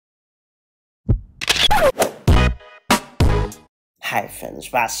Hi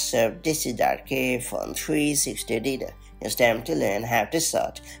friends, what's up? This is RK from 360 Data. It's time to learn how to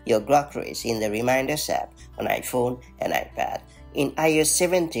sort your groceries in the Reminders app on iPhone and iPad. In iOS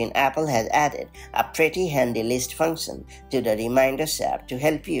 17, Apple has added a pretty handy list function to the Reminders app to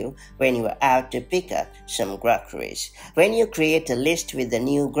help you when you are out to pick up some groceries. When you create a list with the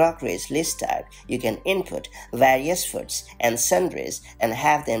new groceries list type, you can input various foods and sundries and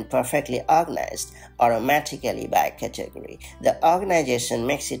have them perfectly organized automatically by category. The organization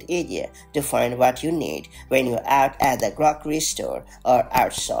makes it easier to find what you need when you're out at the grocery store or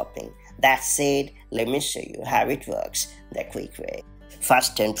out shopping. That said, let me show you how it works the quick way.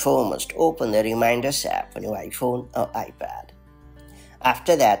 First and foremost, open the Reminders app on your iPhone or iPad.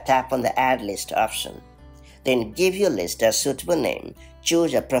 After that, tap on the Add List option. Then give your list a suitable name,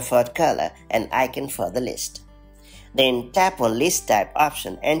 choose a preferred color and icon for the list. Then tap on List Type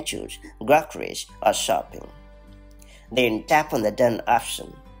option and choose Groceries or Shopping. Then tap on the Done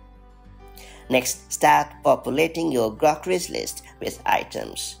option. Next, start populating your groceries list with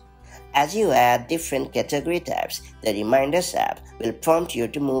items. As you add different category types, the Reminders app will prompt you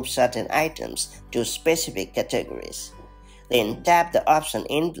to move certain items to specific categories. Then tap the option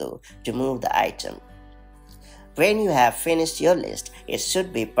in blue to move the item. When you have finished your list, it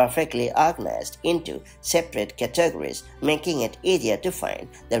should be perfectly organized into separate categories, making it easier to find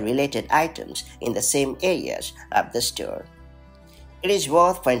the related items in the same areas of the store. It is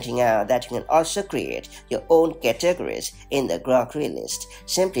worth pointing out that you can also create your own categories in the grocery list.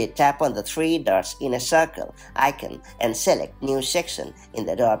 Simply tap on the three dots in a circle icon and select New Section in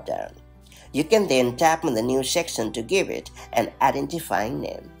the drop-down. You can then tap on the new section to give it an identifying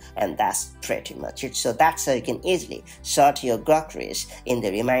name. And that's pretty much it. So that's how you can easily sort your groceries in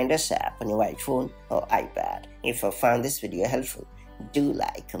the Reminders app on your iPhone or iPad. If you found this video helpful, do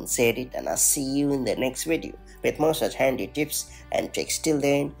like and share it, and I'll see you in the next video with more such handy tips and tricks. Till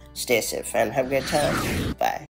then, stay safe and have a great time. Bye.